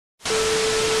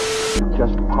You've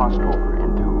just crossed over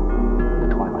into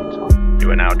the Twilight Zone.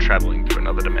 You are now traveling through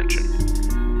another dimension.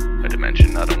 A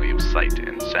dimension not only of sight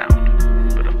and sound,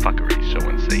 but of fuckery so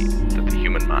insane that the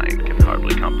human mind can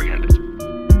hardly comprehend it.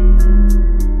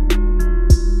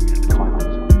 Twilight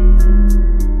Zone.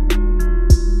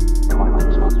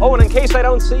 Twilight Zone. Oh, and in case I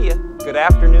don't see you, good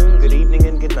afternoon, good evening,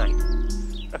 and good night.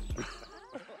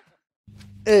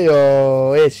 Hey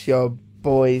yo, it's your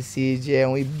boy CJ,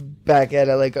 and we back at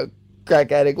it like a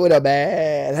crack addict with a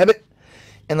bad habit.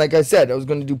 And like I said, I was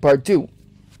going to do part 2,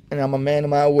 and I'm a man of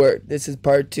my word. This is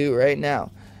part 2 right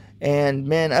now. And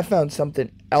man, I found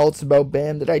something else about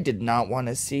BAM that I did not want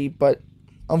to see, but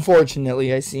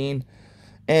unfortunately I seen.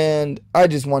 And I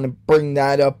just want to bring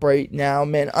that up right now.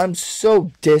 Man, I'm so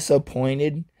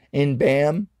disappointed in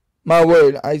BAM. My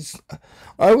word, I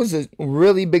was a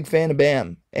really big fan of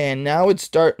BAM, and now it's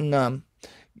starting to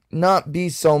not be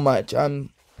so much.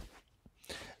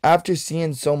 After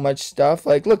seeing so much stuff,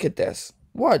 like, look at this.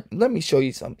 What? Let me show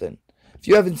you something. If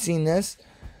you haven't seen this,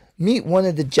 meet one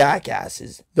of the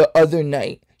jackasses the other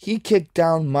night. He kicked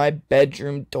down my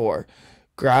bedroom door,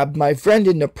 grabbed my friend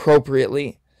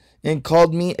inappropriately, and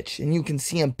called me, and you can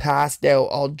see him passed out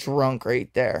all drunk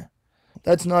right there.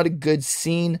 That's not a good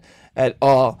scene at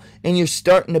all. And you're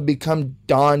starting to become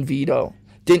Don Vito.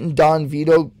 Didn't Don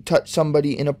Vito touch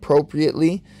somebody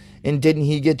inappropriately? And didn't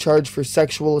he get charged for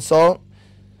sexual assault?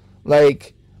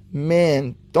 Like,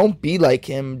 man, don't be like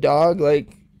him, dog.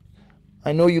 Like,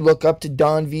 I know you look up to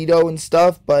Don Vito and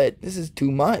stuff, but this is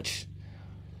too much.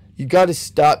 You gotta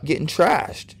stop getting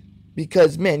trashed.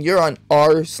 Because, man, you're on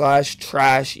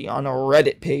r/trashy on a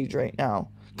Reddit page right now.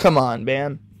 Come on,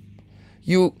 man.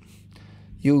 You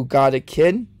got a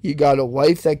kid. You got a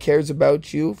wife that cares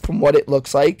about you from what it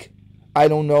looks like. I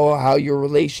don't know how your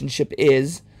relationship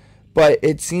is, but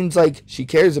it seems like she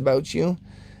cares about you.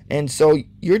 And so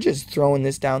you're just throwing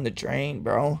this down the drain,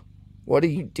 bro. What are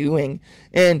you doing?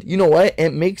 And you know what?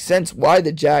 It makes sense why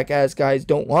the jackass guys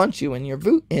don't want you in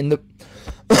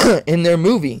in their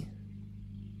movie.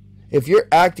 If you're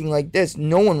acting like this,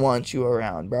 no one wants you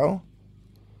around, bro.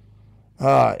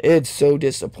 It's so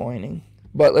disappointing.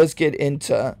 But let's get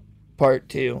into part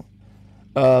 2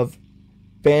 of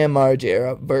Bam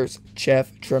Margera versus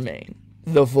Chef Tremaine.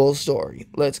 The full story.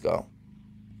 Let's go.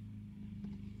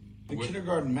 The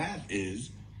kindergarten math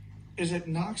is that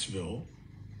Knoxville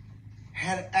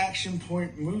had an Action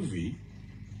Point movie,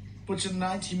 which is a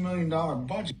 $19 million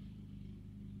budget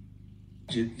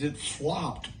that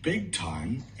flopped big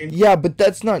time. Yeah, but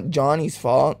that's not Johnny's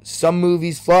fault. Some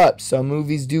movies flop. Some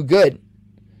movies do good.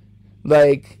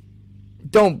 Like,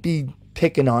 don't be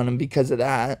picking on him because of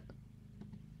that.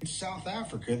 In South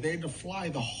Africa, they had to fly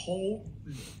the whole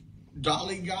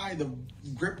dolly guy, the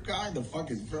grip guy, the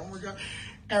fucking filmer guy,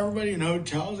 everybody in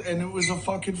hotels, and it was a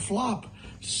fucking flop.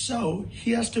 So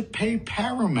he has to pay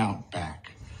Paramount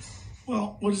back.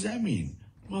 Well, what does that mean?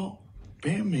 Well,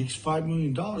 BAM makes $5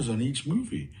 million on each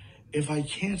movie. If I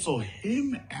cancel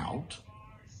him out,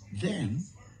 then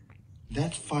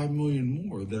that's $5 million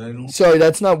more that I don't. Sorry,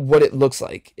 that's not what it looks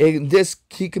like.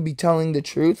 He could be telling the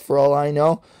truth for all I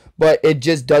know, but it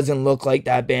just doesn't look like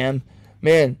that, BAM.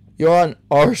 Man, you're on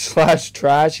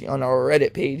r/trash on our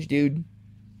Reddit page, dude.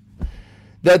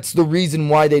 That's the reason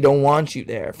why they don't want you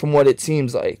there, from what it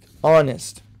seems like.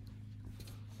 Honest.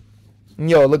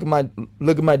 Yo, look at my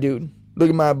dude. Look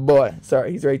at my boy.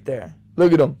 Sorry, he's right there.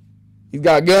 Look at him. He's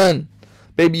got a gun.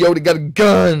 Baby Yoda got a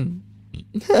gun.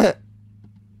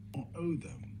 Owe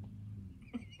them.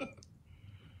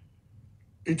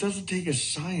 It doesn't take a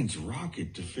science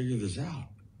rocket to figure this out.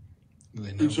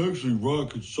 It's actually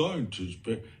rocket scientists,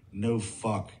 but no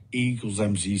fuck. E =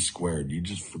 MC squared. You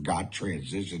just forgot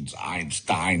transitions,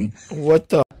 Einstein. What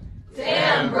the?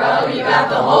 Damn, bro, you got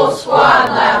the whole squad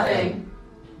laughing.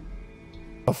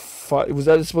 Was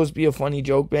that supposed to be a funny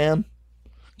joke, BAM?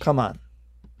 Come on.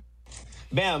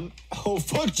 BAM. Oh,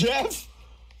 fuck Jeff.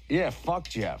 Yeah, fuck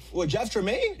Jeff. What, Jeff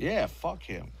Tremaine? Yeah, fuck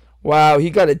him. Wow, he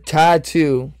got a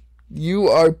tattoo. You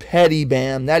are petty,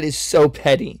 BAM. That is so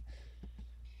petty.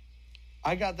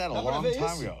 I got that a long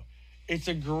time ago. It's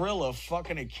a gorilla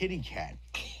fucking a kitty cat.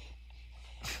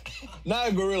 Not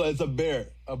a gorilla, it's a bear.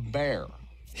 A bear.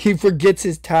 He forgets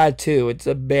his tattoo. It's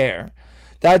a bear.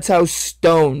 That's how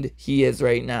stoned he is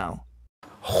right now.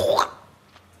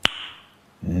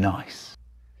 Nice.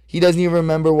 He doesn't even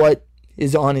remember what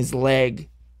is on his leg.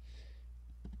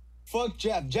 Fuck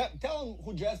Jeff. Tell him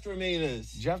who Jeff Tremaine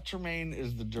is. Jeff Tremaine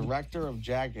is the director of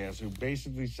Jackass, who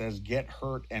basically says get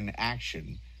hurt and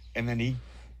action. And then he...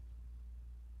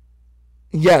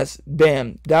 Yes,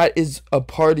 BAM. That is a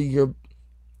part of your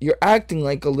you're acting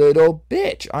like a little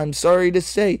bitch. I'm sorry to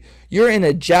say. You're in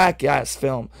a Jackass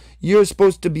film. You're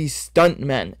supposed to be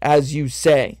stuntmen, as you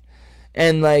say.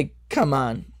 And like, come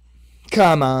on.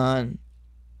 Come on.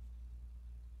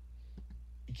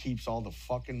 He keeps all the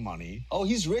fucking money. Oh,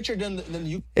 he's richer than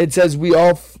you. It says we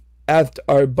all effed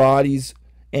our bodies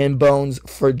and bones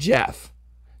for Jeff.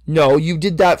 No, you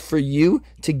did that for you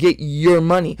to get your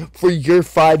money for your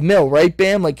 5 mil, right,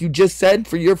 Bam? Like you just said,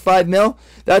 for your 5 mil,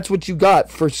 that's what you got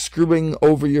for screwing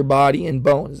over your body and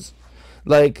bones.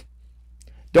 Like,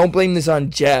 don't blame this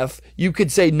on Jeff. You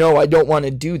could say, no, I don't want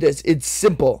to do this. It's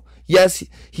simple. Yes,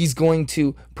 he's going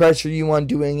to pressure you on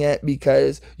doing it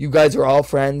because you guys are all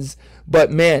friends.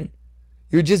 But man,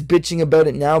 you're just bitching about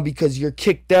it now because you're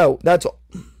kicked out. That's all.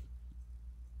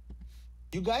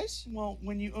 You guys? Well,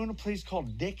 when you own a place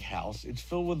called Dick House, it's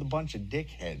filled with a bunch of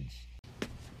dickheads.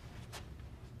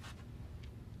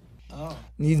 Oh,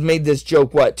 He's made this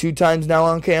joke, what, 2 times now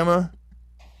on camera?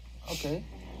 okay.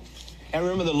 I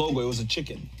remember the logo. It was a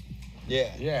chicken.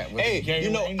 Yeah. Yeah. with Hey, the gay you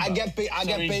know, rainbow. I get paid. I So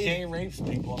get he paid. gay rapes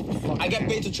people. I get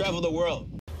paid to travel the world.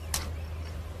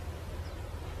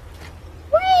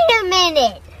 Wait a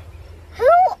minute. Who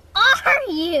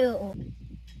are you?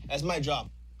 That's my job.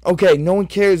 Okay, no one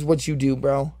cares what you do,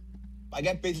 bro. I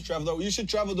get paid to travel the world. You should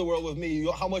travel the world with me.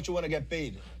 How much you want to get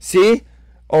paid? See?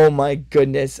 Oh my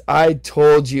goodness. I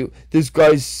told you. This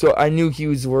guy's so... I knew he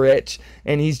was rich.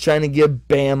 And he's trying to get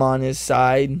Bam on his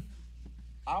side.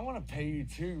 I want to pay you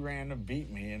 $2,000 to beat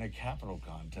me in a capital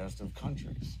contest of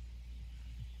countries.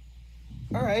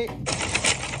 All right.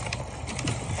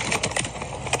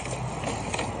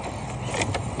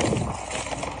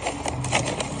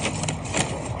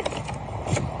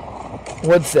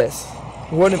 What's this?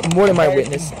 What am I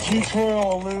witnessing? Teach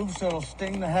oil lube so it'll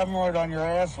sting the hemorrhoid on your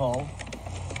asshole.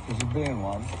 Because you're being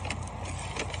one.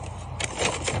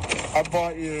 I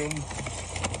bought you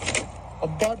a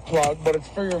butt plug, but it's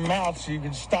for your mouth so you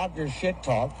can stop your shit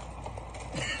talk.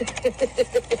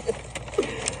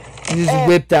 You just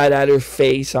whipped that at her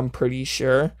face, I'm pretty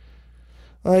sure.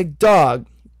 Like, dog.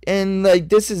 And, like,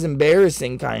 this is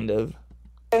embarrassing, kind of.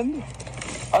 And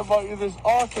I bought you this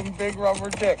awesome big rubber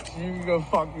dick so you can go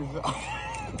fuck yourself.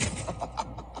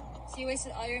 So you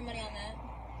wasted all your money on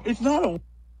that? It's not a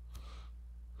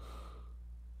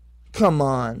Come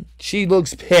on. She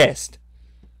looks pissed.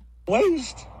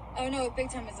 waste. Oh no, big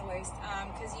time is a waste.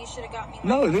 Because you should have got me.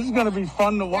 No, this is gonna be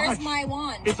fun to watch. Where's my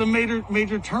wand? It's a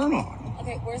major turn on.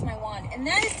 Okay, where's my wand? And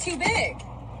that is too big.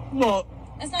 Well,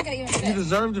 That's not gonna even you fit.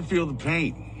 deserve to feel the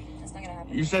pain. That's not gonna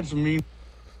happen. You said some mean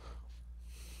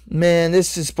Man,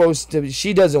 this is supposed to be...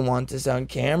 She doesn't want this on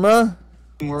camera.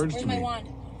 words Where's to my me. wand?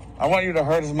 I want you to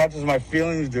hurt as much as my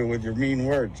feelings do with your mean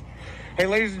words. Hey,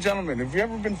 ladies and gentlemen, have you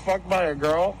ever been fucked by a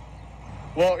girl?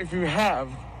 Well, if you have,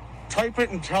 type it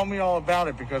and tell me all about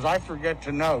it because I forget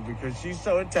to know because she's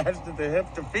so attached at the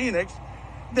hip to Phoenix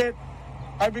that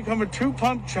I become a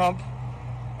 2-pump chump.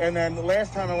 And then the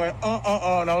last time I went,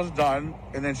 and I was done.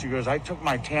 And then she goes, I took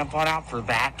my tampon out for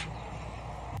that.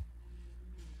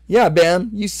 Yeah, Bam,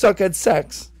 you suck at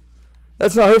sex.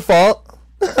 That's not her fault.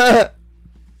 That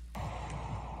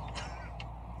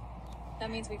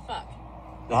means we fuck.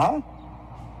 Huh?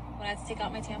 When I have to take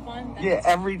out my tampon? That Yeah, means-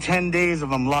 every 10 days if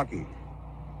I'm lucky.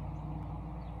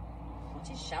 Why don't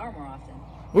you shower more often?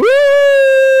 Woo!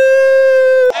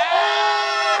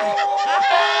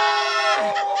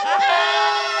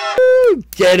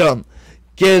 Get him.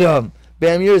 Get him.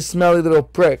 Bam, you're a smelly little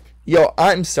prick. Yo,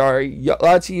 I'm sorry. Yo,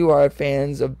 lots of you are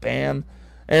fans of Bam.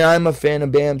 And I'm a fan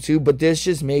of Bam too. But this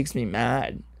just makes me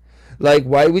mad. Like,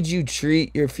 why would you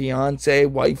treat your fiance,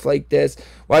 wife like this?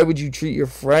 Why would you treat your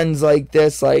friends like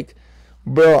this? Like,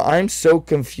 bro, I'm so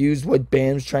confused what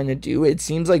Bam's trying to do. It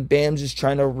seems like Bam's just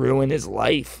trying to ruin his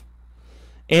life.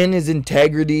 And his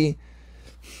integrity.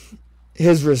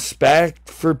 His respect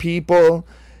for people.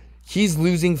 He's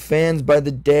losing fans by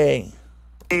the day.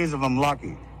 Days if I'm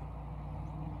lucky.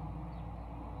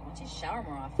 Why don't you shower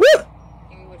more often? Woo!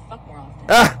 Maybe we would fuck more often.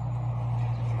 Ah!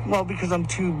 Well, because I'm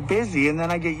too busy, and then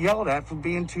I get yelled at for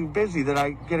being too busy. That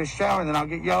I get a shower, and then I'll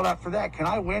get yelled at for that. Can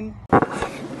I win?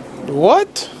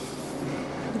 What?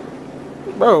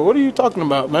 Bro, what are you talking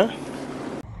about, man?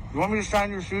 You want me to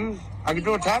shine your shoes? I can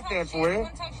do a tap dance for you. You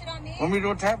want to talk shit on me? Want me to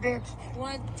do a tap dance? You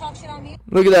want to talk shit on me?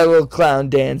 Look at that little clown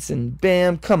dancing.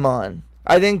 Bam, come on.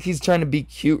 I think he's trying to be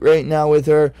cute right now with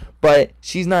her, but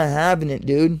she's not having it,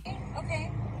 dude.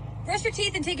 Okay. Brush your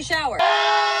teeth and take a shower.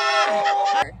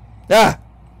 Ah!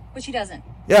 But she doesn't.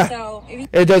 Yeah. So if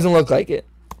It doesn't look like it.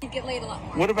 you get laid a lot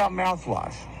more. What about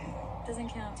mouthwash? Doesn't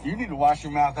count. You need to wash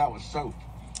your mouth out with soap.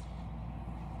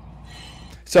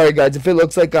 Sorry, guys. If it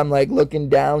looks like I'm, like, looking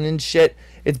down and shit,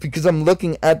 It's because I'm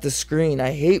looking at the screen.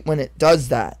 I hate when it does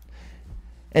that.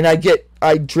 And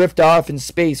I drift off in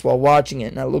space while watching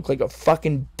it, and I look like a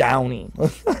fucking downy.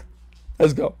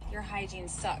 Let's go. Your hygiene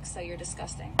sucks, so you're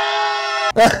disgusting.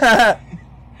 I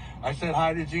said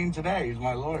hi to Gene today. He's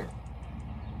my lawyer.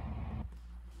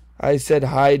 I said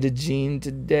hi to Gene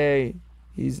today.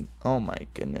 Oh my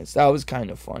goodness. That was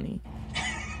kind of funny.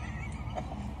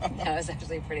 That was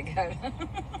actually pretty good.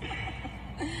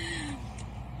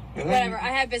 Whatever, I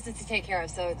have business to take care of,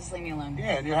 so just leave me alone.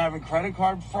 Yeah, and you're having credit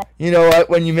card fraud. You know what?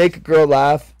 When you make a girl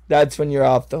laugh, that's when you're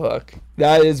off the hook.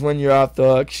 That is when you're off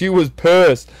the hook. She was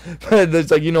pissed. But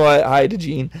it's like, you know what? Hi to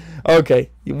Gene.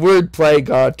 Okay, wordplay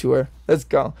got to her. Let's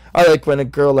go. I like when a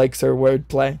girl likes her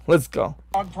wordplay. Let's go.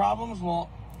 Problems? Well,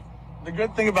 the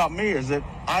good thing about me is that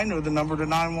I know the number to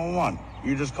 911.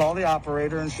 You just call the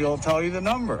operator and she'll tell you the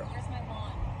number. Where's my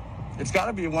bond? It's got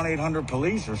to be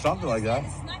 1-800-POLICE or something like that.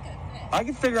 This is not gonna fit. I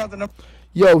can figure out the number.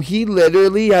 Yo, he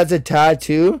literally has a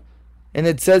tattoo, and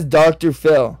it says Dr.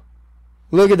 Phil.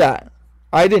 Look at that.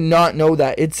 I did not know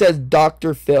that. It says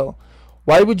Dr. Phil.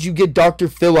 Why would you get Dr.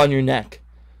 Phil on your neck?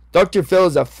 Dr. Phil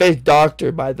is a fake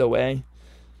doctor, by the way.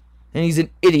 And he's an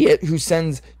idiot who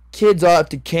sends kids off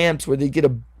to camps where they get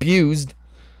abused.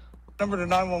 Number to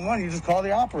 911, you just call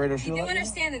the operator. You do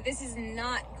understand that this is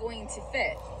not going to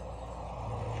fit.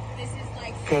 This is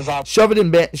like... Shove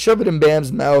it in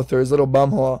Bam's mouth or his little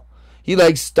bumhole. He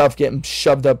likes stuff getting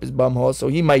shoved up his bumhole, so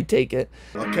he might take it.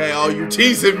 Okay, oh, you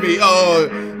teasing me.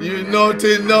 Oh, you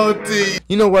naughty.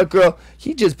 You know what, girl?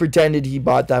 He just pretended he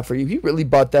bought that for you. He really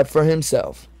bought that for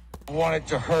himself. I want it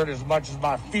to hurt as much as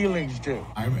my feelings do.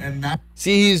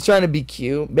 See, he was trying to be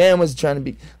cute. Bam was trying to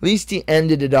be... At least he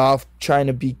ended it off trying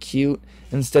to be cute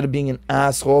instead of being an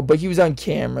asshole. But he was on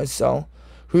camera, so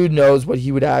who knows what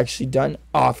he would have actually done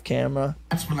off camera.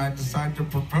 That's when I decided to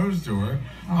propose to her.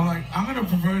 I'm like, I'm going to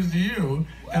propose to you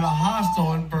in a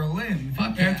hostel in Berlin.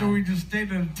 After we just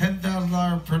stayed in a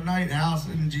 $10,000 per night house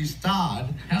in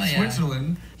Gstaad,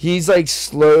 Switzerland. He's like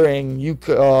slurring. You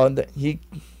could...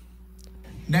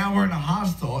 Now we're in a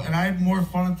hostel, and I had more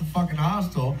fun at the fucking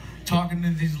hostel talking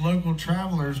to these local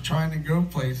travelers trying to go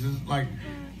places. Like,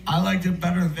 I liked it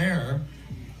better there.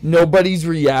 Nobody's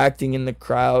reacting in the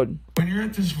crowd. When you're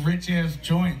at this rich-ass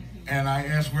joint, and I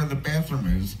ask where the bathroom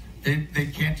is, they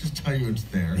can't just tell you it's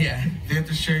there. Yeah. They have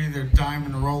to show you their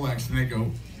diamond Rolex, and they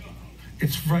go,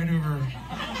 it's right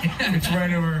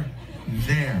over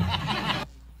there.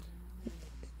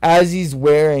 As he's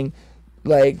wearing...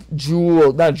 like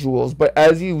not jewels, but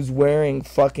as he was wearing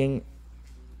fucking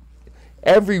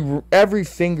every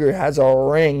finger has a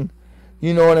ring,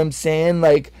 you know what I'm saying?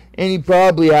 Like, and he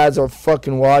probably has a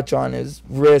fucking watch on his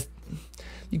wrist.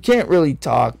 You can't really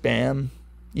talk, Bam.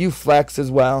 You flex as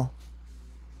well.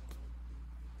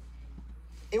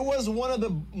 It was one of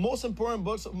the most important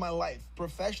books of my life,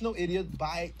 Professional Idiot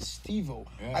by Steve-O.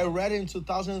 Yeah. I read it in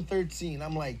 2013.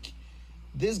 I'm like,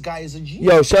 this guy is a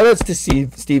genius. Yo, shout outs to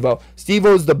Steve-O.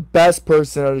 Steve-O's the best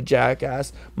person out of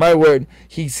Jackass. My word,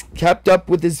 he's kept up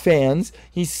with his fans.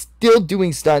 He's still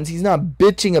doing stunts. He's not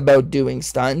bitching about doing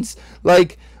stunts.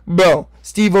 Like, bro,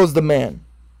 Steve-O's the man.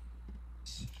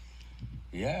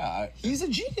 Yeah. He's a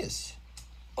genius.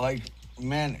 Like,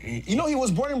 man. You know he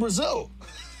was born in Brazil.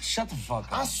 Shut the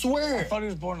fuck up. I swear. I thought he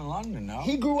was born in London, no?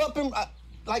 He grew up in...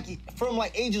 from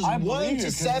ages 1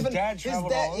 to 7.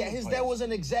 His dad was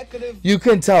an executive. You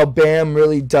can tell Bam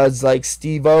really does like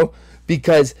Steve-O,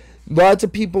 because lots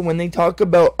of people, when they talk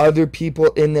about other people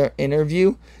in their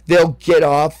interview, they'll get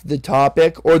off the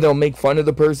topic or they'll make fun of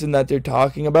the person that they're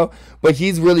talking about. But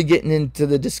he's really getting into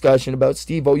the discussion about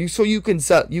Steve-O. So you can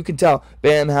tell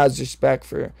Bam has respect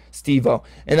for Steve-O.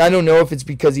 And I don't know if it's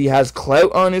because he has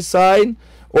clout on his side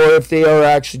or if they are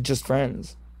actually just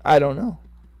friends. I don't know.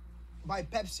 By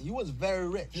Pepsi. He was very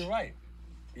rich. You're right.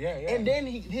 Yeah. And then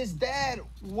his dad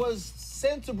was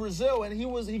sent to Brazil, and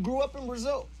he grew up in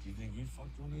Brazil. Do you think you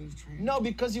fucked one of these trees? No,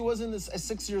 because he wasn't at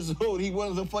 6 years old. He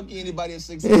wasn't fucking anybody at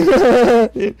 6 years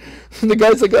old. The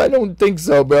guy's like, I don't think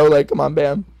so, bro. Like, come on,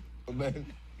 Bam. You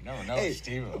never know, hey,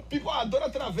 Steve. People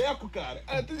adora traveco, cara.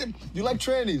 You like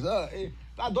trannies,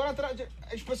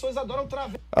 as pessoas adoram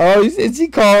traveco. Oh, is he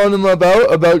calling them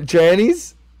about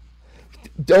trannies?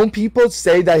 Don't people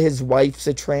say that his wife's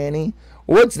a tranny?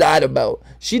 What's that about?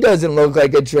 She doesn't look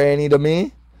like a tranny to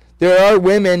me. There are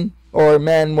women or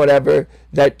men, whatever,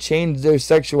 that change their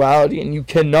sexuality and you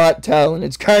cannot tell, and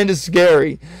it's kind of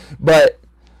scary. But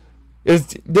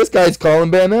this guy's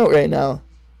calling Bam out right now.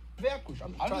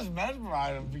 I'm just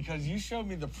mesmerized because you showed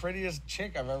me the prettiest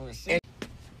chick I've ever seen.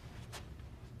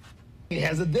 He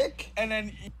has a dick. And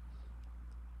then...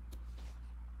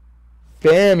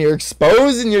 Bam, you're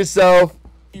exposing yourself.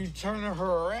 You turn her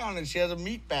around and she has a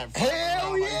meat bat.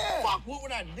 Hell yeah! Like, fuck, what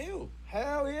would I do?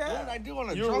 Hell yeah! What would I do on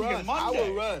a You drunken run. Monday?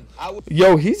 I would run.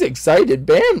 Yo, he's excited.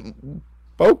 Bam.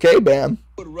 Okay, Bam.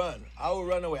 I would run. I would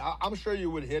run away. I'm sure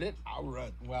you would hit it. I'll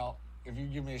run. Well, if you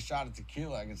give me a shot at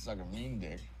tequila, I can suck a mean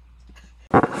dick.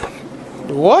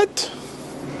 What?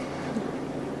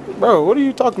 Bro, what are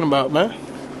you talking about, man?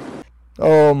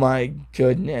 Oh my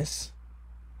goodness.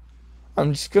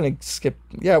 I'm just gonna skip.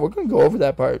 Yeah, we're gonna go over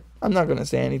that part. I'm not gonna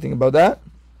say anything about that.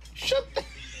 Shut the...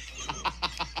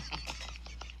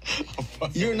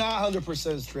 You're not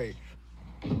 100% straight.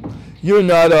 You're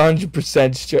not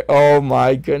 100% straight. Oh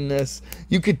my goodness.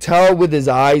 You could tell with his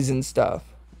eyes and stuff.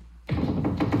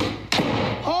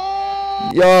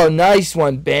 Oh! Yo, nice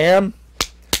one, Bam.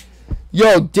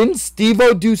 Yo, didn't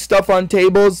Steve-O do stuff on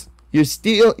tables? You're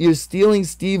stealing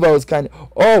Steve-O's kind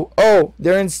of... Oh,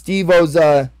 they're in Steve-O's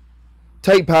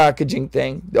tight packaging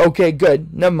thing. Okay,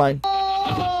 good. Never mind.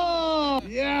 Oh!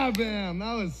 Yeah, Bam.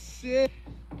 That was sick.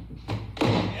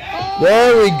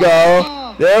 There we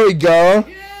go. There we go.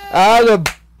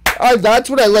 That's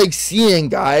what I like seeing,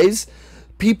 guys.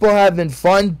 People having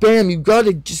fun. Bam, you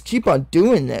gotta just keep on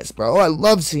doing this, bro. I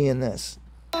love seeing this.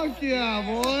 Fuck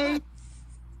yeah, boy.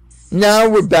 Now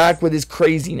we're back with his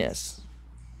craziness.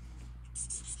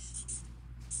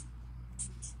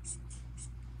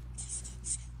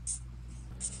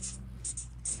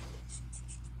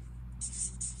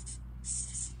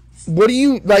 What do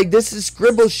you like? This is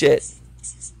scribble shit.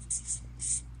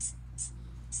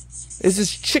 This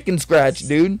is chicken scratch,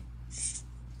 dude.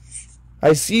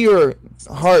 I see your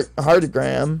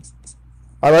heartogram.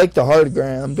 I like the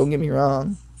heartogram. Don't get me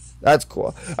wrong. That's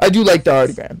cool. I do like the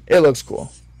heartogram. It looks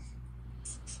cool.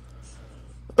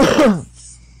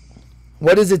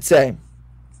 What does it say?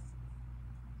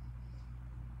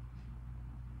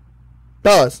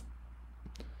 Tell us.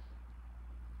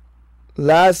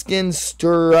 Laskin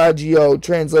Sturagio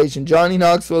translation. Johnny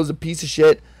Knoxville is a piece of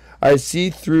shit. I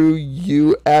see through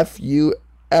you. F you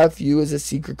is a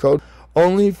secret code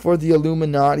only for the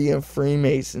Illuminati and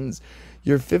Freemasons.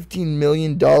 Your $15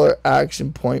 million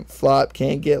action point flop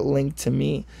can't get linked to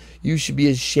me. You should be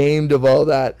ashamed of all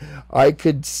that. I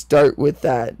could start with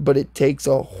that, but it takes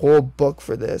a whole book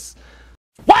for this.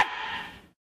 What?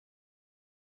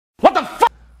 What the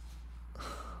fuck?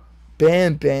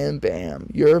 Bam, bam, bam.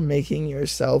 You're making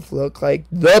yourself look like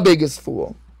the biggest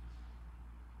fool.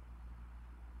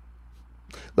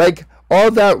 Like,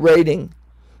 all that rating,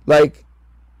 like,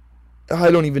 I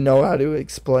don't even know how to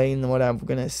explain what I'm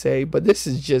going to say, but this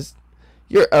is just,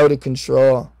 you're out of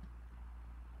control.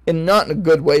 And not in a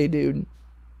good way, dude.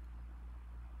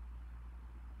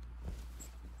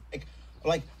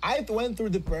 Like, I went through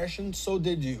depression, so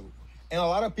did you. And a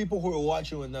lot of people who are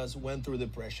watching with us went through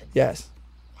depression. Yes.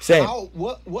 Same.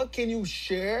 What can you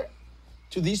share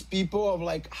to these people of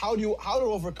like how to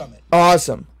overcome it?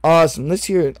 Awesome. Let's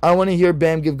hear it. I want to hear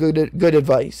Bam give good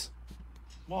advice.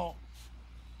 Well,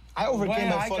 I overcame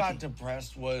the way I got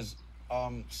depressed was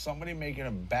somebody making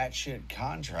a batshit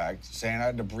contract saying I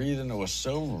had to breathe into a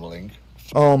sober link.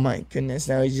 Oh my goodness!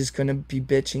 Now he's just gonna be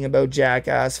bitching about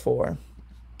Jackass 4.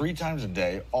 3 times a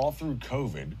day, all through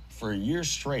COVID, for a year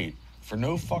straight, for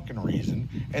no fucking reason.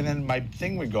 And then my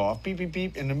thing would go off, beep, beep,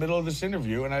 beep, in the middle of this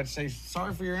interview, and I'd say,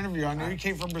 sorry for your interview. I know you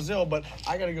came from Brazil, but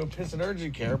I gotta go piss in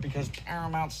urgent care because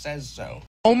Paramount says so.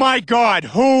 Oh my God,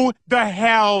 who the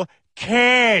hell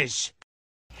cares?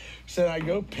 So I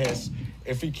go piss.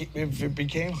 If it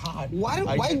became hot.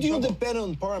 Why do you depend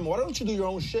on Paramount? Why don't you do your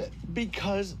own shit?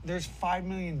 Because there's $5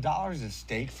 million at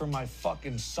stake for my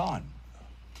fucking son.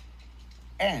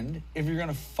 And if you're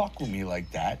gonna fuck with me like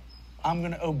that, I'm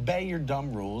gonna obey your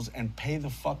dumb rules and pay the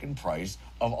fucking price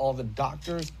of all the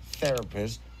doctors,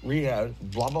 therapists, rehab,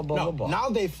 blah, blah, blah, blah, blah. Now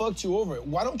they fucked you over.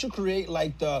 Why don't you create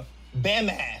like the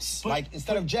Bam-ass? Like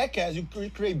instead of Jackass, you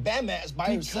create Bam-ass by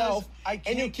yourself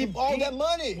and you keep all that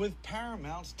money. With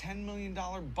Paramount's $10 million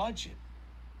budget.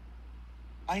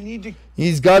 I need to...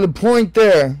 He's got a point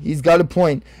there. He's got a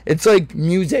point. It's like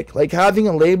music. Like having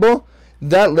a label,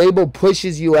 that label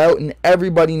pushes you out and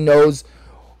everybody knows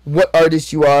what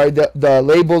artist you are. The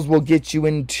labels will get you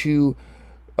into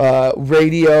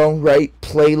radio, right?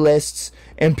 Playlists.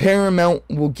 And Paramount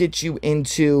will get you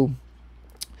into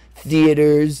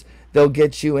theaters. They'll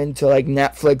get you into like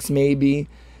Netflix maybe.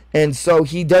 And so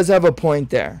he does have a point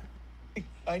there.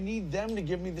 I need them to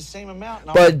give me the same amount.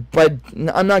 But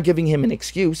I'm not giving him an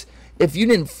excuse. If you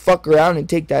didn't fuck around and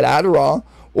take that Adderall,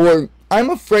 or I'm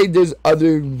afraid there's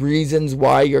other reasons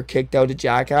why you're kicked out of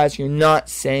Jackass. You're not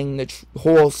saying the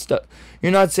whole stuff.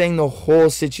 You're not saying the whole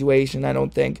situation, I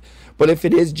don't think. But if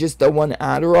it is just the one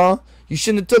Adderall, you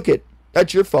shouldn't have took it.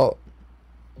 That's your fault.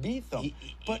 beat them.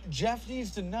 But Jeff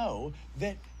needs to know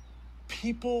that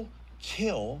people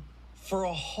kill for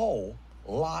a whole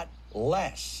lot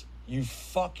less. You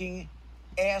fucking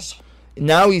asshole.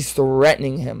 Now he's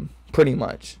threatening him, pretty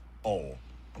much. Oh,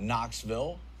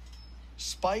 Knoxville.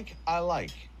 Spike, I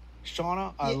like.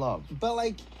 Shauna, I love. But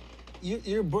like,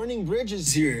 you're burning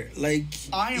bridges here. Like,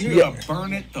 I am gonna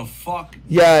burn it the fuck.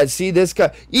 Yeah, see this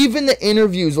guy. Even the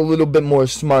interview's a little bit more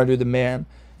smarter than Bam,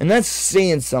 and that's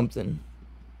saying something.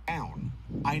 Down.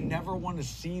 I never want to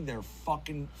see their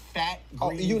fucking fat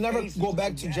green you never faces go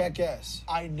back again. to Jackass.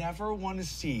 I never want to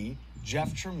see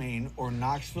Jeff Tremaine or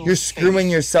Knoxville. You're screwing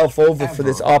yourself over for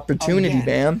this opportunity, again.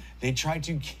 Bam. They tried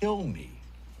to kill me.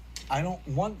 I don't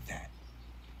want that.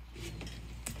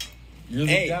 You're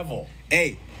the devil.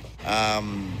 Hey,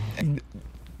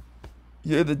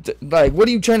 you're the like. What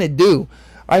are you trying to do?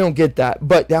 I don't get that.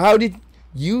 But how did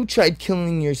you tried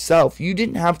killing yourself? You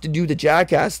didn't have to do the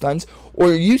Jackass stunts. Or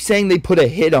are you saying they put a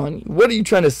hit on you? What are you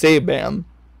trying to say, Bam?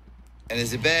 and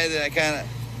is it bad that I kind of?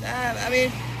 I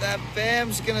mean,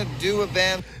 Bam's gonna do what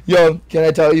Bam. Yo, can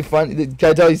I tell you Can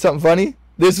I tell you something funny?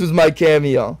 This was my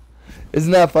cameo.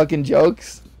 Isn't that fucking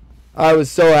jokes? I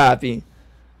was so happy.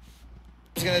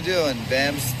 Bam's gonna do, and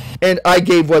Bam's. And I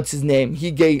gave what's his name?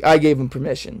 I gave him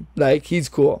permission. Like, he's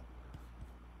cool.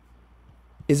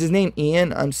 Is his name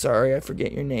Ian? I'm sorry, I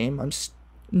forget your name.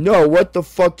 No, what the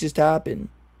fuck just happened?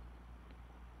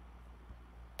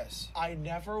 I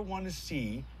never want to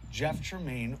see Jeff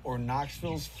Tremaine or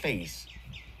Knoxville's face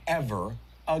ever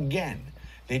again.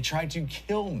 They tried to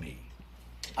kill me.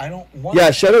 I don't want. Yeah,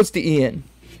 shoutouts to Ian.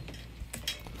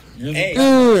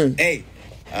 Hey,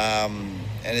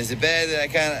 and is it bad that I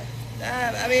kind of?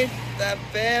 I mean,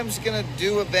 Bam's gonna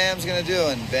do what Bam's gonna do,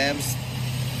 and Bam's,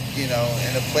 you know,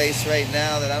 in a place right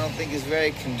now that I don't think is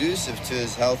very conducive to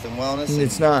his health and wellness.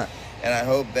 It's not. And I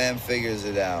hope Bam figures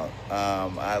it out.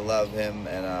 I love him,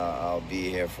 and I'll be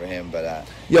here for him. But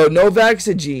yo, Novak's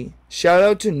a G. Shout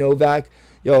out to Novak.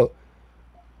 Yo,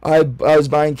 I was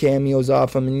buying cameos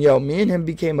off him, and yo, me and him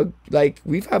became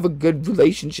we have a good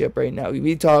relationship right now.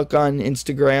 We talk on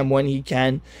Instagram when he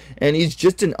can, and he's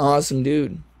just an awesome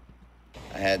dude.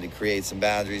 I had to create some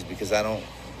boundaries because I don't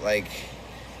like.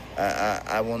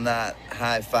 I will not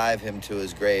high five him to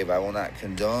his grave. I will not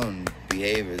condone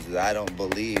behaviors that I don't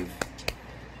believe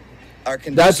are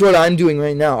conducive. That's what I'm doing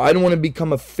right now. I don't want to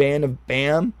become a fan of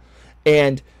Bam,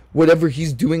 and whatever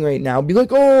he's doing right now, be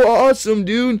like, oh, awesome,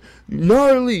 dude,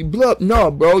 gnarly, blah. No,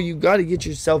 bro, you got to get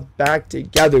yourself back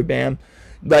together, Bam.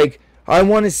 Like, I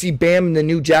want to see Bam in the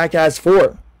new Jackass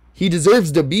 4. He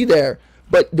deserves to be there,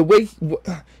 but the way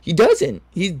he doesn't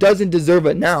deserve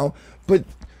it now. But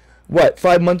what,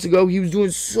 5 months ago, he was doing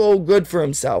so good for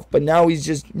himself, but now he's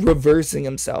just reversing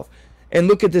himself. And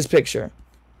look at this picture.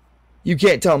 You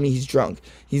can't tell me he's drunk.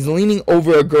 He's leaning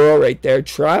over a girl right there,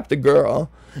 trapped a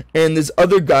girl, and this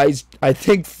other guy's, I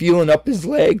think, feeling up his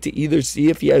leg to either see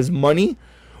if he has money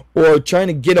or trying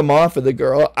to get him off of the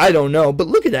girl. I don't know, but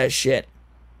look at that shit.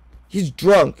 He's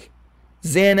drunk.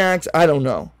 Xanax, I don't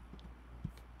know.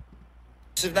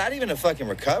 So not even a fucking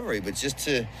recovery, but just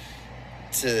to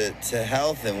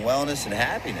health and wellness and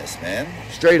happiness, man.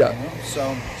 Straight up. You know?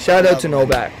 So shout out to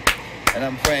Novak. And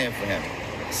I'm praying for him.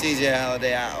 CJ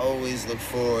Halliday, I always look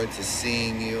forward to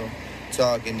seeing you,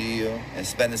 talking to you, and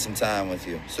spending some time with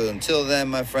you. So until then,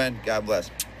 my friend, God bless.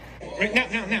 Right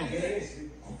now.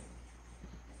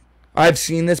 I've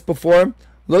seen this before.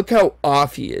 Look how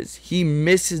off he is. He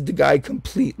misses the guy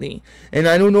completely. And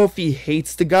I don't know if he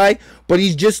hates the guy, but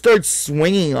he just starts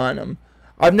swinging on him.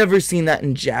 I've never seen that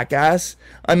in Jackass.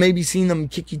 I maybe seen them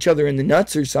kick each other in the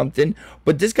nuts or something,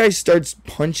 but this guy starts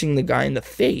punching the guy in the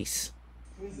face.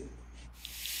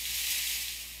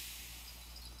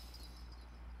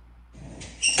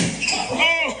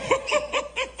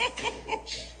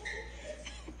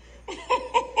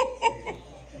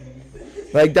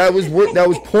 Like, that was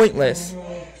pointless.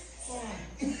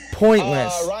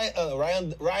 Pointless.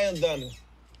 Ryan Dunn.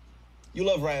 You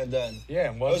love Ryan Dunn.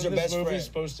 Yeah, and wasn't your this best movie friend.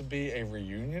 supposed to be a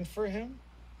reunion for him?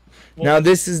 Now,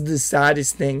 this is the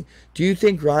saddest thing. Do you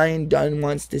think Ryan Dunn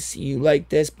wants to see you like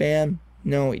this, Bam?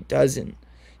 No, he doesn't.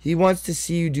 He wants to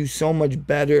see you do so much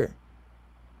better.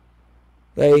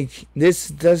 Like, this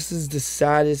is the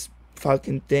saddest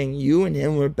fucking thing. You and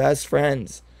him were best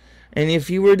friends. And if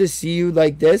he were to see you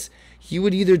like this, he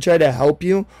would either try to help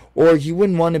you or he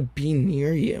wouldn't want to be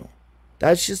near you.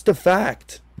 That's just a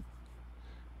fact.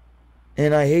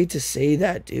 And I hate to say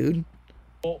that, dude.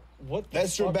 Well, what the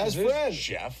That's your fuck best is this, friend.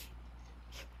 Jeff?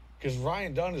 Because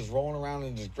Ryan Dunn is rolling around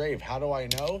in his grave. How do I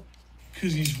know?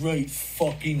 Because he's right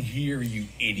fucking here, you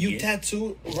idiot. You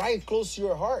tattooed right close to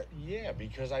your heart. Yeah,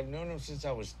 because I've known him since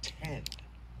I was 10.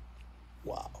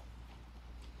 Wow.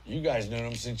 You guys known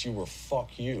him since you were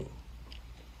fuck you.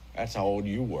 That's how old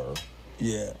you were.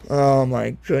 Yeah. Oh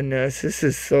my goodness, this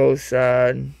is so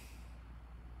sad.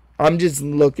 I'm just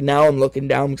looking now. I'm looking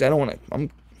down because I don't want to.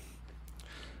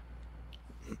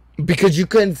 Because you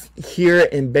couldn't hear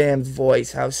it in Bam's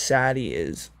voice how sad he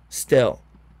is still.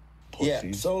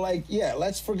 Yeah. So like, yeah,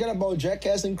 let's forget about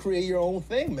Jackass and create your own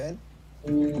thing, man.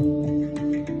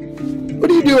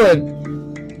 What are you doing?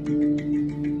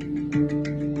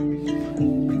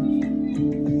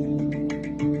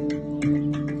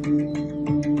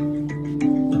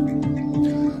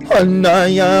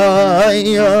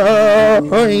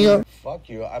 Fuck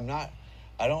you. I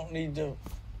don't need to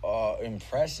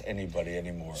impress anybody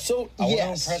anymore. So, I want to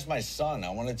yes. impress my son. I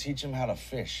want to teach him how to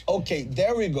fish. Okay,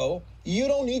 there we go. You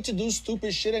don't need to do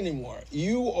stupid shit anymore.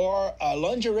 You are a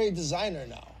lingerie designer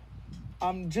now.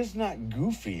 I'm just not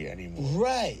goofy anymore.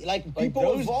 Right. Like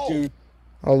people evolve.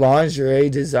 A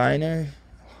lingerie designer?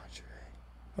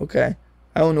 Okay.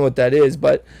 I don't know what that is,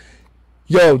 but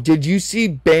yo, did you see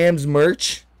Bam's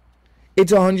merch?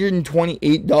 It's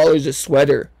 $128 a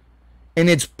sweater. And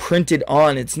it's printed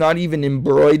on. It's not even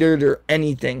embroidered or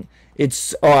anything.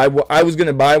 It's I was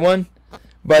gonna buy one,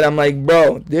 but I'm like,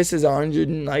 bro, this is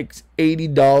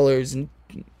 $180 and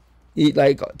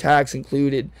like tax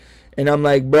included. And I'm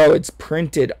like, bro, it's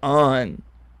printed on.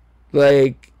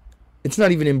 Like, it's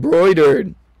not even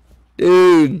embroidered,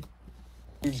 dude.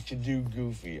 Dudes can do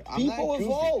goofy. I'm People not goofy.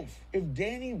 evolve. If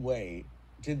Danny Way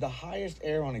did the highest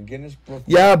air on a Guinness Book,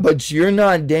 Yeah, but you're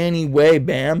not Danny Way,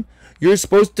 Bam. You're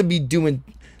supposed to be doing.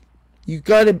 You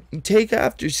gotta take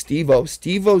after Steve-O.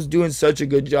 Steve-O's doing such a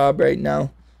good job right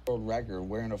now. world record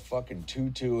wearing a fucking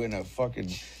tutu and a fucking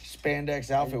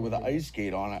spandex outfit with an ice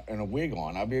skate on and a wig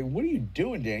on, I'd be like, what are you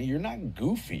doing, Danny? You're not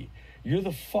goofy. You're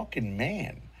the fucking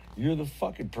man. You're the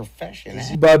fucking professional.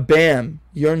 But Bam,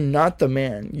 you're not the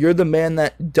man. You're the man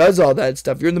that does all that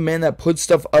stuff. You're the man that puts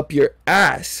stuff up your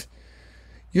ass.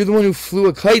 You're the one who flew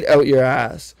a kite out your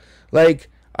ass. Like,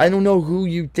 I don't know who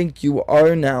you think you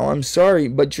are now. I'm sorry,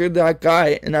 but you're that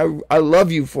guy, and I love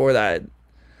you for that.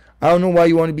 I don't know why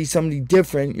you want to be somebody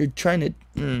different. You're trying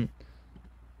to...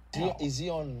 Is he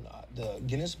on the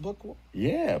Guinness Book?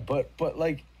 Yeah, but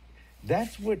like,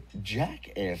 that's what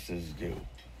jackasses do.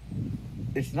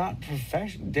 It's not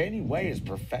professional. Danny Way is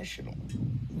professional.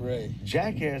 Right.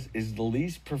 Jackass is the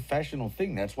least professional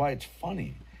thing. That's why it's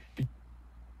funny.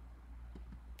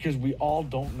 Because we all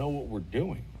don't know what we're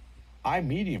doing. I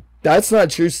medium. That's not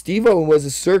true. Steve-O was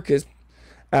a circus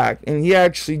act, and he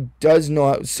actually does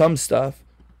know some stuff.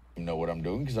 I know what I'm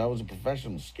doing because I was a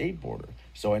professional skateboarder,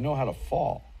 so I know how to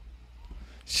fall.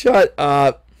 Shut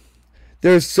up.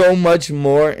 There's so much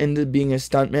more into being a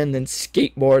stuntman than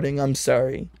skateboarding. I'm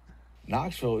sorry.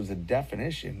 Knoxville is a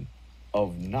definition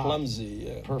of not clumsy,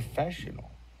 yeah.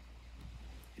 Professional.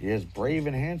 He has brave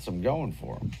and handsome going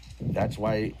for him. That's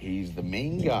why he's the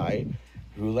main guy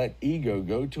who let ego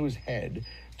go to his head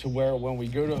to where when we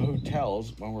go to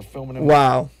hotels, when we're filming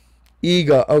in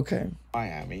Ego, okay.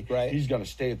 Miami, right. He's got to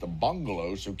stay at the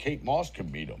bungalow so Kate Moss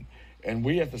can meet him. And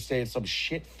we have to stay at some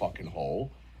shit fucking hole.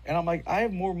 And I'm like, I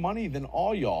have more money than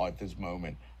all y'all at this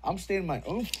moment. I'm staying in my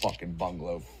own fucking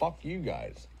bungalow. Fuck you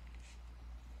guys.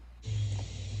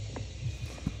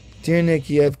 Dear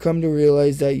Nikki, I've come to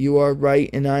realize that you are right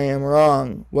and I am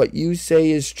wrong. What you say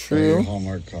is true.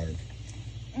 Hallmark card.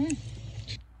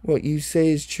 What you say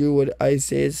is true. What I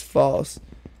say is false.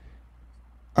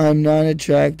 I'm not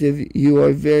attractive. You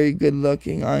are very good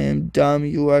looking. I am dumb.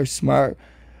 You are smart.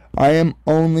 I am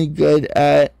only good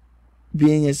at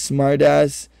being a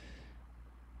smartass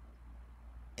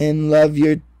and love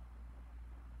your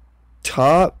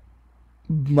top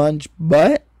munch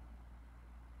butt.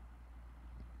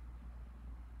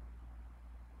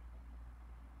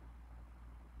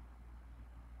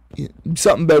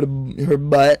 Something about her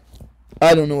butt.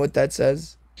 I don't know what that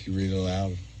says. You read it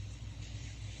aloud.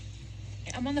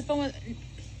 I'm on the phone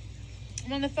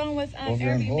with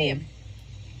Airbnb.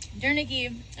 Dear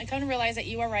Nikki, I come to realize that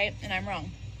you are right and I'm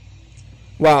wrong.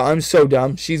 Wow, I'm so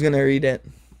dumb. She's gonna read it.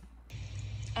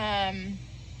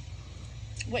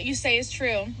 What you say is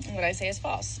true and what I say is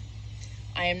false.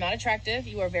 I am not attractive.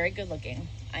 You are very good looking.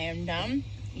 I am dumb.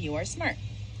 You are smart.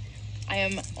 I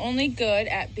am only good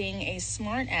at being a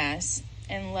smart ass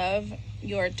and love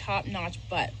your top-notch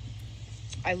butt.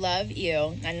 I love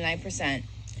you 99%.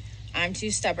 I'm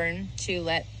too stubborn to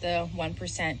let the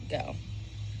 1% go.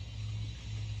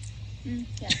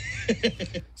 Yeah.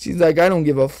 She's like, I don't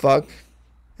give a fuck.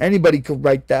 Anybody could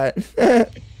write that.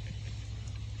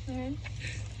 Mm-hmm.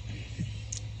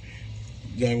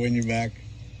 Did I win you back?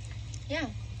 Yeah.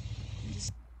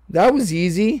 That was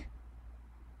easy.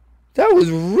 That was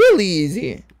really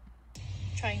easy.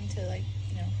 Trying to, like,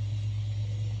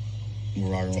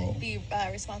 to be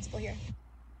responsible here.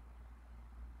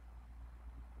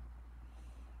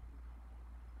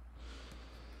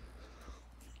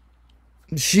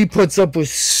 She puts up with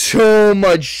so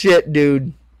much shit,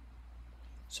 dude.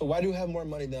 So why do you have more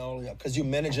money than all of you? Because you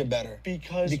manage it better.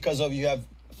 Because of you have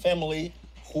family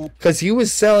who... Because he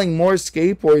was selling more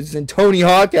skateboards than Tony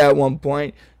Hawk at one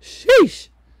point. Sheesh.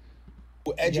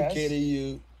 Who educated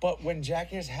you. But when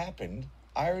Jackass happened,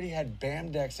 I already had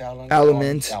BAM decks out on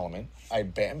Element. I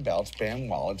had BAM belts, BAM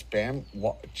wallets, BAM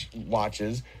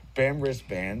watches, BAM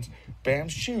wristbands, BAM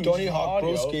shoes, Tony Hawk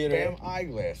audio, Pro Skater, BAM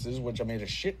eyeglasses, which I made a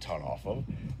shit ton off of.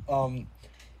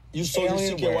 You sold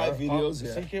your CKY videos,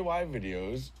 yeah. CKY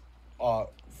videos,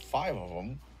 5 of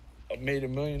them, made $1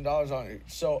 million on it.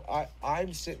 So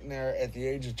I'm sitting there at the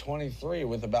age of 23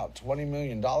 with about $20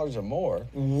 million or more.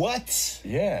 What?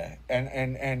 Yeah,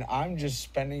 and I'm just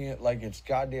spending it like it's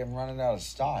goddamn running out of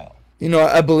style. You know,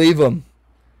 I believe him.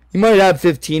 You might have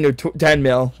 15 or 10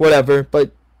 mil, whatever,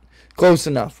 but close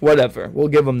enough, whatever. We'll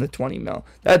give him the 20 mil.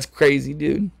 That's crazy,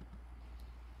 dude.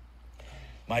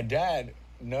 My dad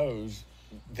knows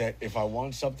that if I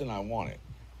want something, I want it.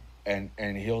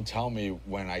 And he'll tell me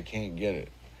when I can't get it.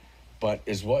 But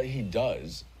is what he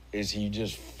does is he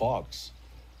just fucks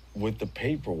with the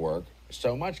paperwork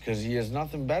so much because he has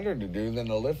nothing better to do than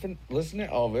to listen to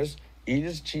Elvis, eat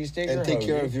his cheesesteak and take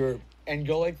care of your... And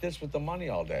go like this with the money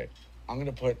all day. I'm going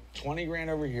to put 20 grand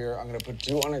over here. I'm going to put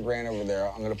 200 grand over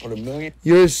there. I'm going to put $1 million.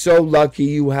 You're so lucky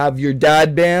you have your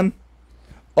dad, Bam.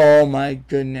 Oh, my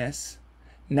goodness.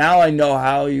 Now I know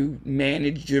how you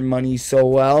managed your money so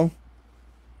well.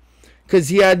 Because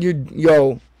he had your...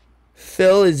 Yo,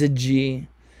 Phil is a G.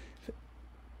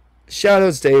 Shout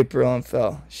outs to April and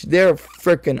Phil. They're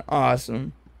freaking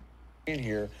awesome. In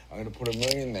here, I'm going to put $1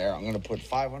 million there. I'm going to put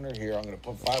 500 here. I'm going to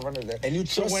put 500 there. And you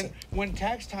so trust when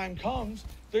tax time comes,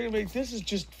 they're going to be like, this is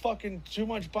just fucking too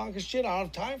much bonkers shit. I don't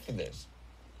have time for this.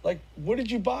 Like, what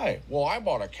did you buy? Well, I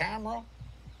bought a camera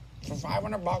for $500.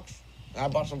 And I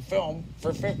bought some film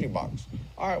for $50.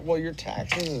 All right, well, your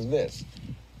taxes is this.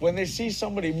 When they see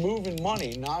somebody moving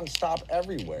money nonstop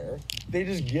everywhere, they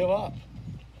just give up.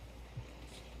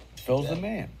 Phil's the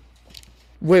man.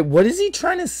 Wait, what is he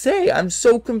trying to say? I'm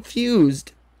so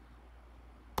confused.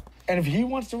 And if he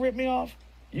wants to rip me off,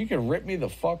 you can rip me the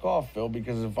fuck off, Phil,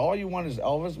 because if all you want is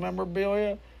Elvis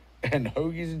memorabilia and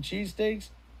hoagies and cheesesteaks,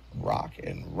 rock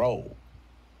and roll.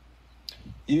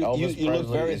 You look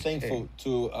very thankful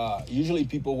to, usually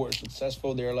people who are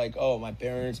successful, they're like, oh, my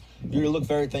parents. You look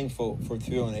very thankful for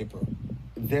Phil and April.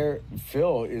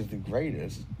 Phil is the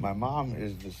greatest. My mom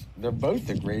is they're both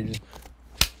the greatest.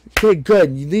 Okay, good.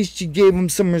 At least you gave him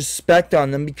some respect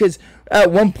on them because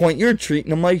at one point you're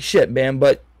treating them like shit, man.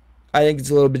 But I think it's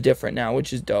a little bit different now,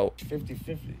 which is dope.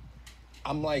 50-50.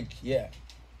 I'm like, yeah.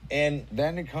 And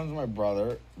then it comes my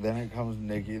brother, then it comes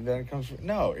Nikki, then it comes...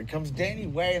 No, it comes Danny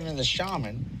Way and then the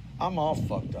Shaman. I'm all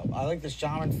fucked up. I like the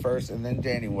Shaman first and then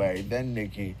Danny Way, then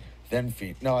Nikki, then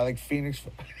Phoenix. No, I like Phoenix.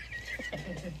 Fuck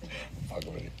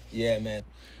with it. Yeah, man.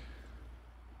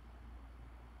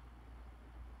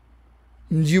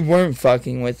 You weren't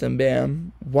fucking with him,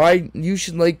 Bam. Why? You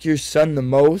should like your son the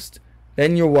most,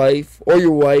 then your wife, or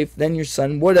your wife, then your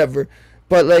son, whatever.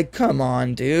 But, like, come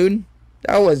on, dude.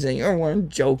 That wasn't, you weren't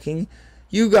joking.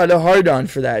 You got a hard-on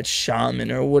for that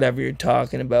shaman or whatever you're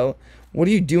talking about. What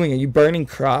are you doing? Are you burning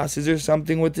crosses or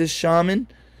something with this shaman?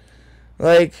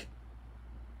 Like,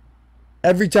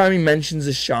 every time he mentions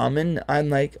a shaman, I'm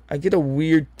like, I get a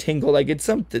weird tingle. Like, it's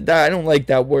something that I don't like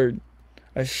that word.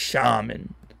 A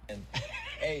shaman.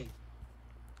 Hey.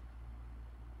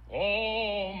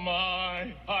 Oh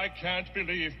my, I can't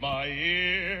believe my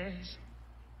ears.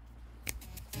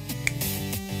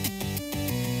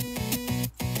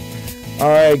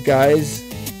 Alright, guys.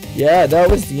 Yeah, that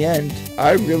was the end.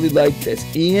 I really liked this.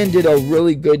 Ian did a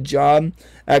really good job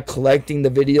at collecting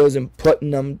the videos and putting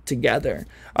them together.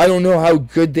 I don't know how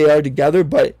good they are together,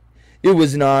 but it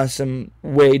was an awesome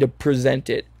way to present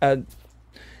it.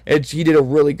 He did a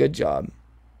really good job.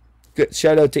 Good.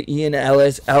 Shout out to Ian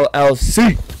Ellis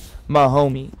LLC, my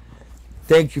homie.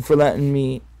 Thank you for letting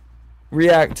me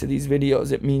react to these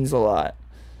videos. It means a lot.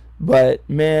 But,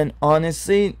 man,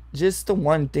 honestly, just the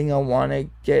one thing I want to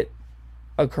get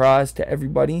across to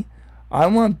everybody, I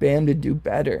want Bam to do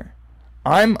better.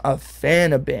 I'm a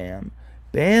fan of Bam.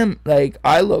 Bam, like,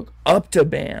 I look up to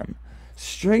Bam.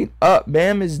 Straight up,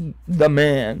 Bam is the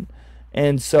man.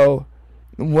 And so,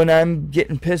 when I'm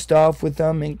getting pissed off with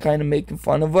him and kind of making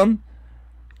fun of him,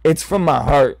 it's from my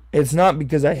heart. It's not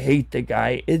because I hate the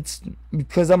guy. It's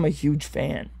because I'm a huge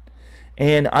fan.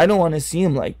 And I don't want to see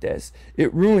him like this.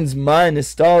 It ruins my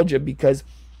nostalgia because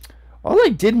all I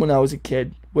did when I was a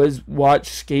kid was watch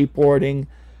skateboarding,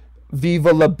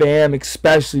 Viva La Bam,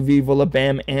 especially Viva La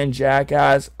Bam and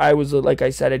Jackass. I was, like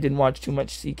I said, I didn't watch too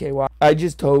much CKY. I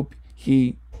just hope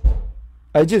he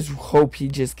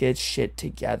just gets shit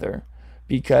together,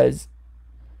 because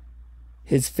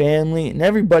his family and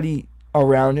everybody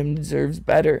around him deserves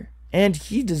better. And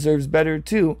he deserves better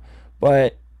too.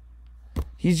 But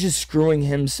he's just screwing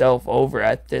himself over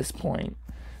at this point.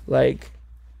 Like,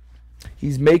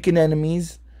 he's making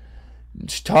enemies,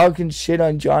 talking shit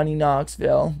on Johnny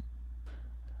Knoxville.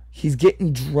 He's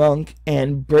getting drunk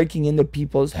and breaking into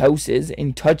people's houses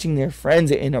and touching their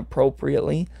friends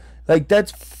inappropriately. Like,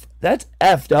 that's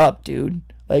effed up, dude.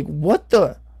 Like, what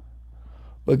the?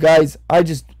 But guys,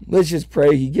 let's just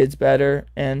pray he gets better.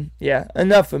 And yeah,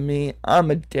 enough of me. I'm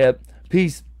a dip.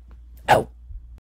 Peace out.